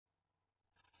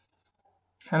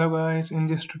Hello guys, in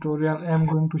this tutorial I am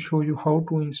going to show you how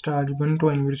to install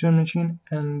Ubuntu in virtual machine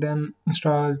and then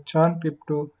install Charm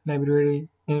Crypto library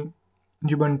in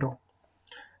Ubuntu.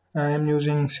 I am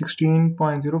using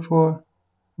 16.04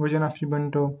 version of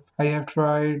Ubuntu. I have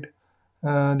tried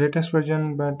latest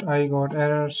version but I got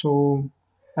error, so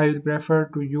I will prefer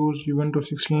to use Ubuntu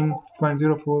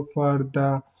 16.04 for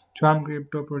the Charm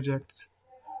Crypto projects.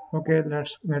 Okay,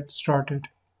 let's get started.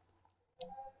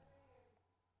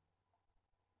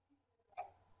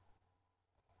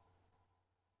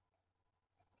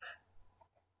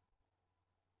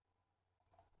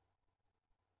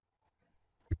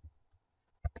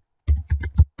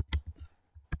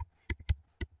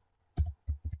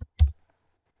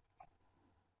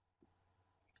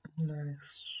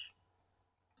 Nice.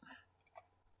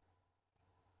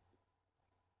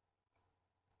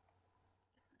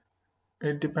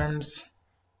 It depends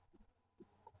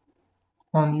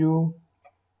on you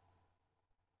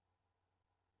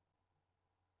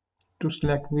to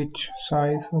select which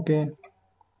size. Okay,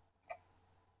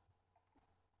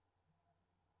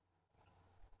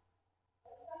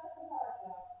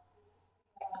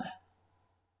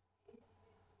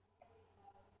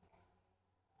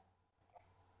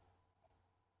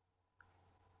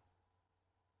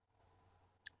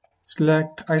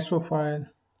 select ISO file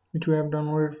which we have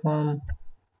downloaded from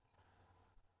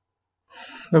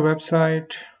the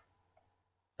website.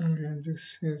 Okay,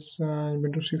 this is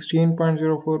Ubuntu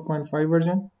 16.04.5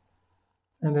 version,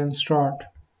 and then start.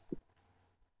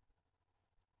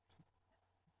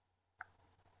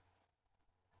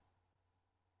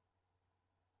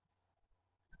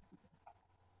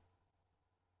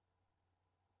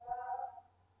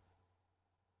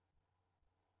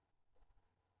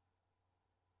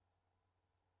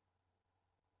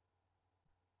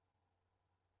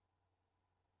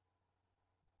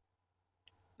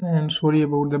 And sorry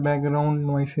about the background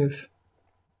noises.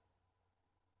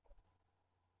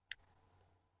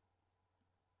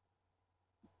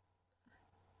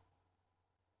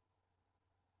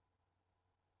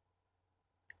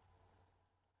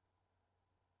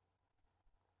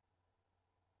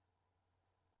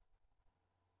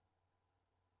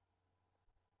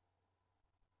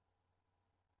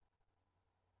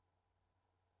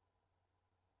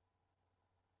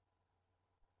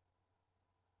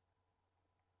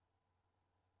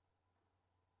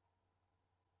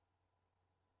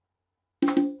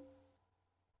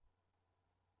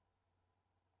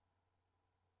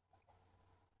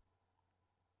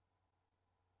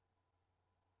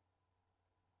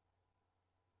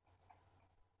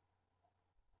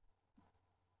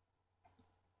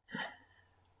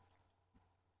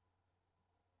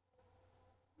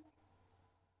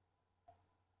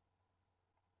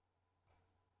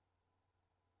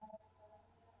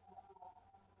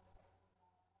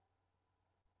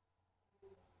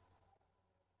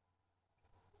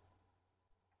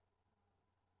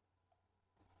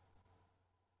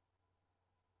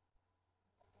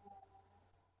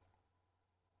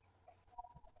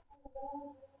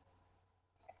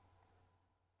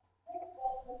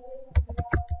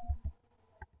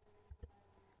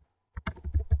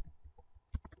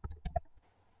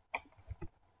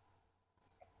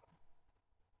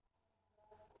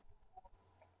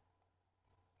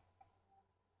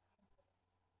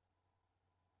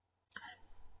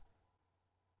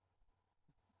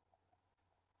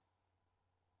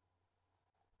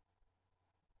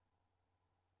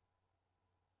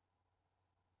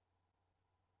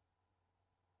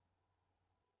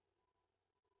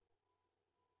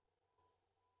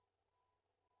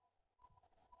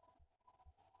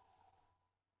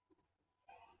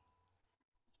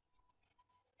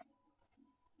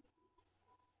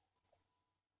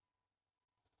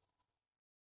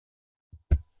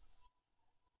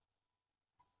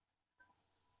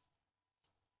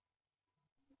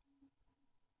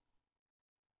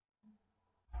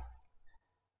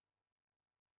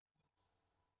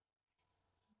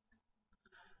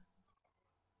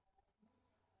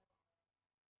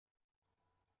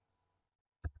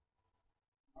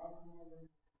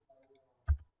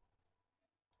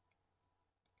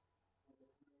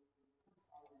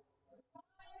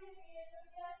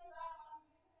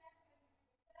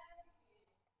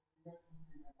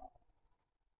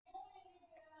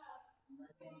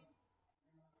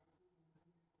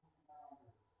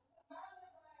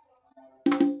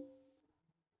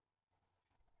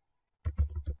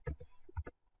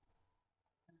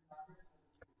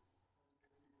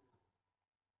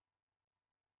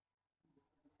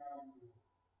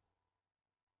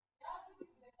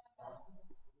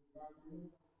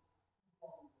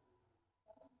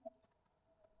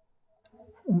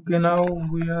 Okay, now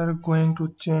we are going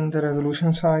to change the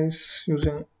resolution size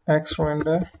using X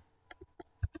render,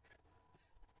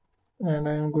 and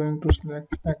I am going to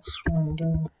select X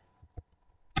render.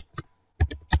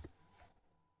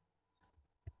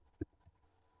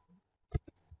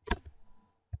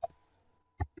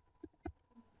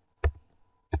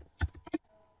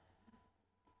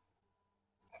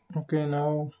 Okay,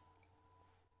 now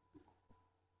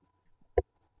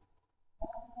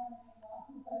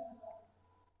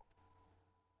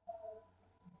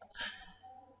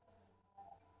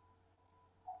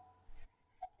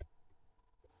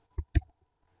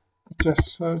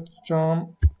just search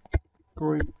John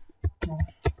Great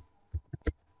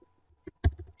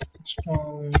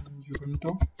install in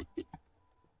Ubuntu.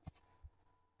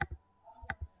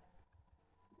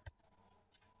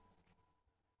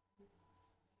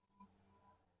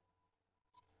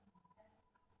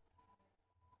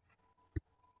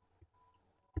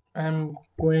 I am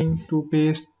going to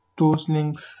paste those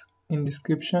links in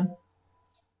description,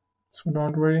 so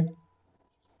don't worry.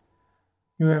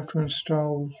 You have to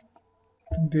install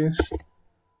this.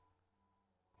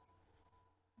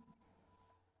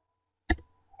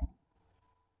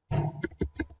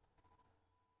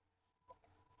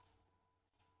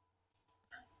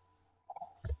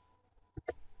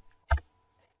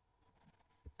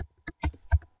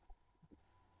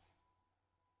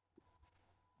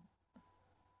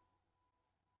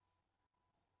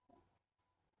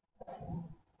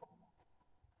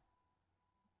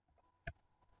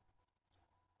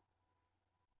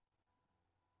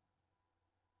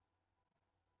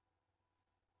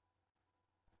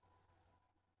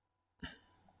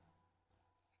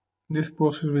 This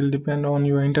process will depend on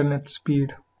your internet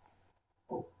speed.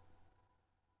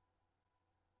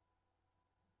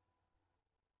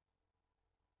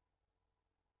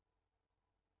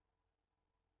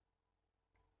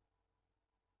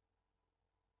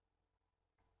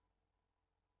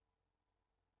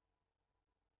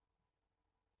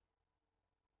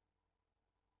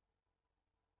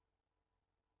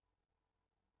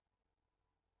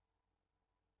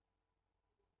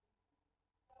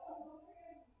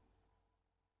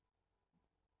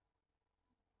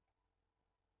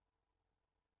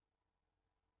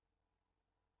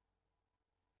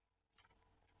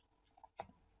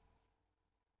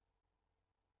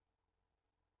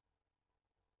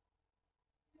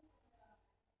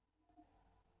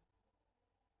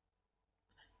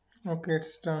 Okay,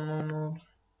 it's done. Now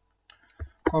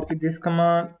copy this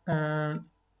command and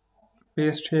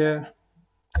paste here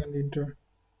and enter.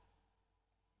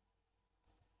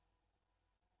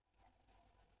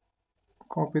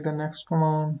 Copy the next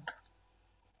command,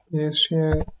 paste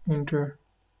here, enter.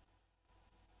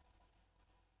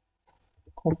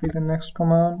 Copy the next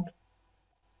command,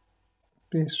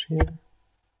 paste here.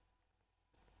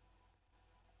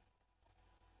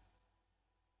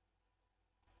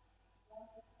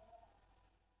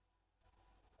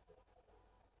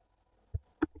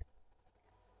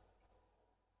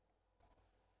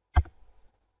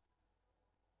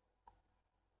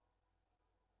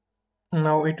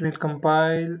 Now it will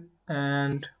compile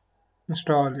and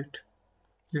install it.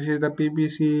 This is the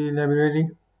PPC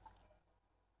library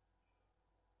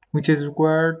which is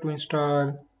required to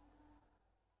install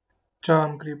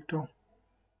Charm Crypto.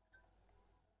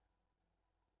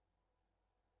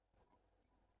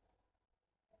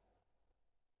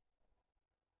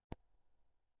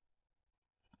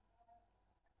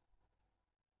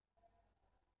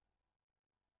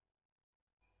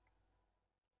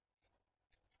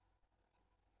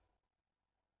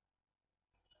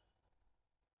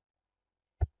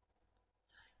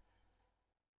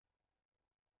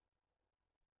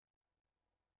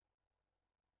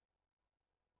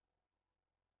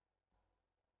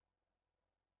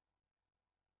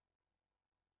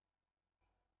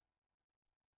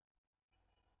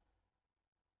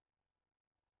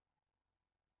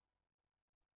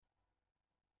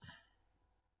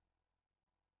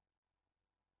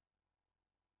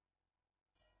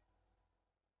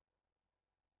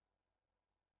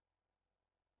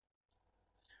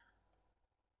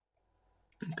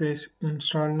 Okay, it's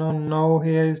installed now. Now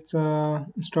here is the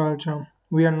install Charm.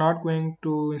 We are not going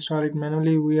to install it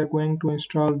manually. We are going to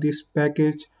install this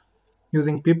package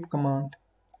using pip command.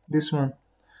 This one.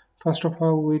 First of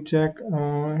all, we check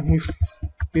if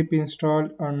pip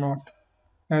installed or not.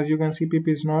 As you can see, pip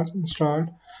is not installed.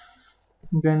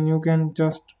 Then you can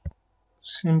just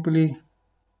simply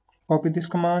copy this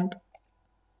command,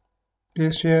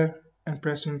 paste here, and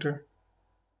press enter.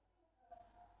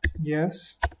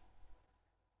 Yes.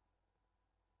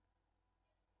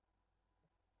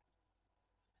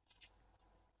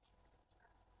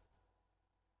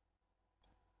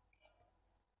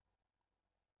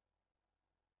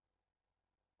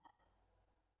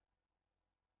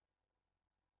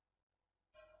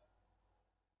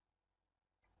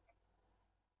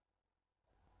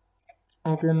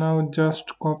 Okay, now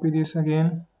just copy this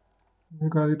again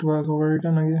because it was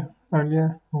overwritten again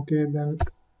earlier. Okay, then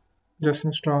just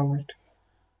install it.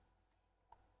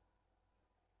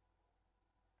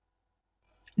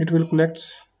 It will collect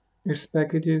its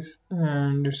packages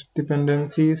and its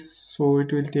dependencies, so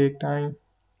it will take time.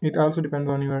 It also depends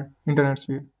on your internet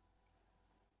speed.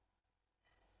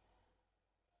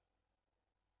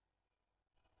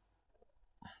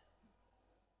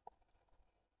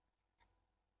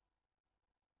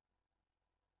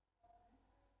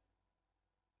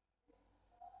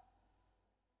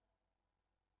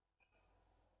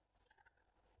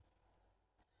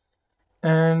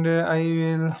 And I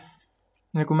will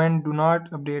recommend do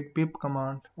not update pip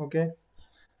command. Okay,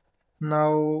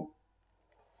 now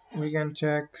we can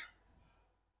check.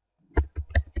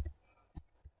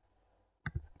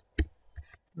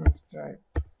 Let's try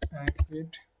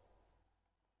exit,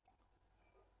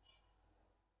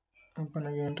 open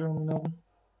again terminal,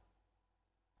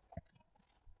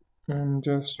 and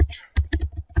just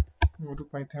go to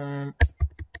Python,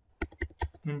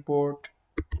 import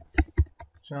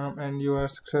charm, and you are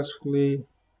successfully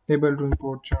able to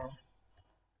import charm.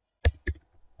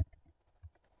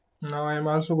 Now I am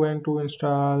also going to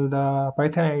install the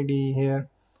Python IDE here.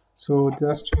 So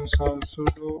just install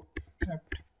sudo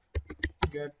apt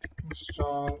get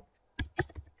install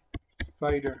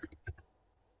spyder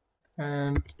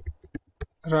and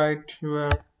write your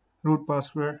root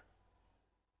password.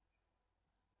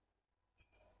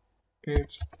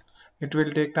 It's it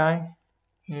will take time.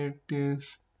 It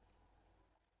is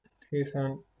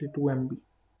 372 MB.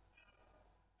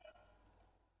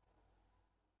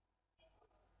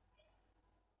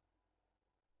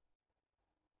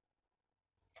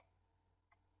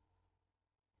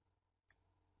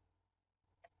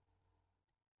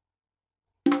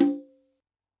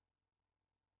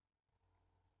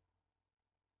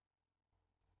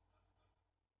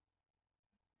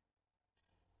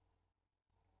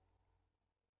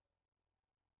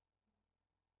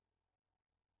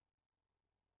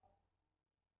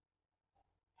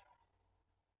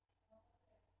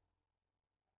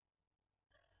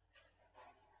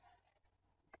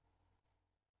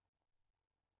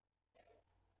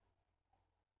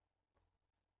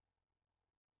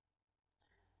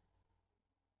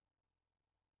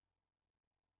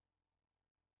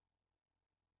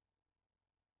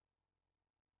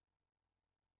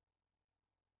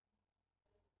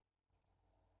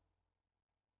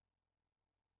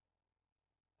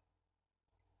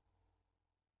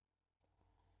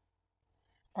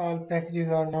 All packages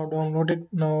are now downloaded.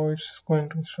 Now it's going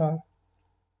to install.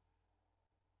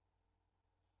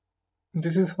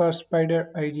 This is for Spider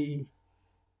IDE.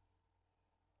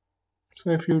 So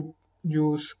if you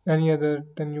use any other,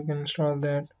 then you can install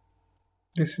that.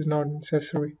 This is not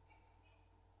necessary.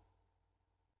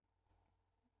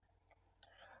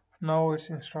 Now it's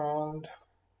installed.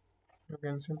 You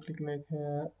can simply click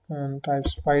here and type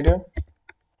Spider.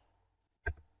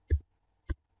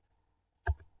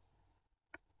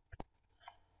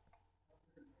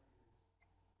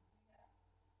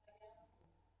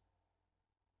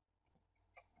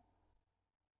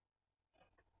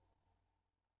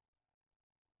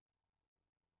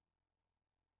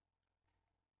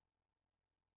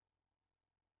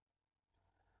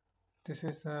 This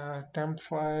is a temp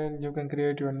file. You can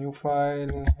create your new file.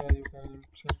 Here you can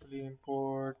simply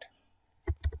import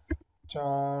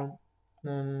charm.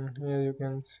 And here you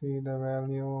can see the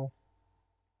value.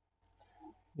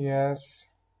 Yes.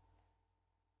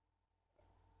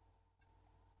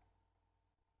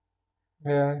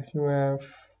 Here you have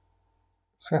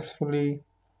successfully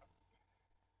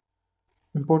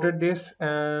imported this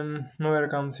and nowhere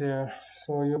comes here.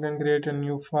 So you can create a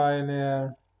new file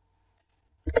here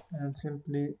and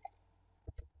simply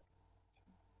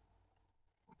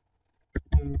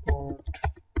import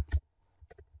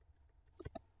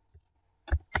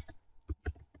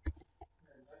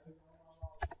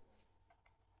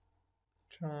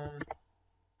charm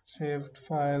saved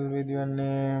file with your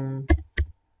name.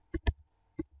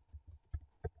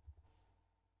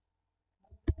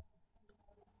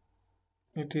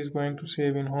 It is going to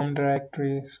save in home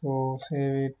directory, so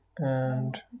save it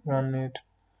and run it.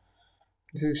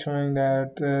 This is showing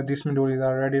that this module is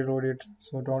already loaded,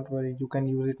 so don't worry, you can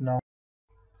use it now.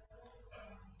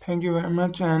 Thank you very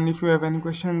much, and if you have any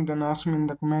question, then ask me in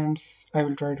the comments. I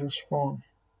will try to respond.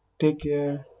 Take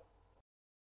care.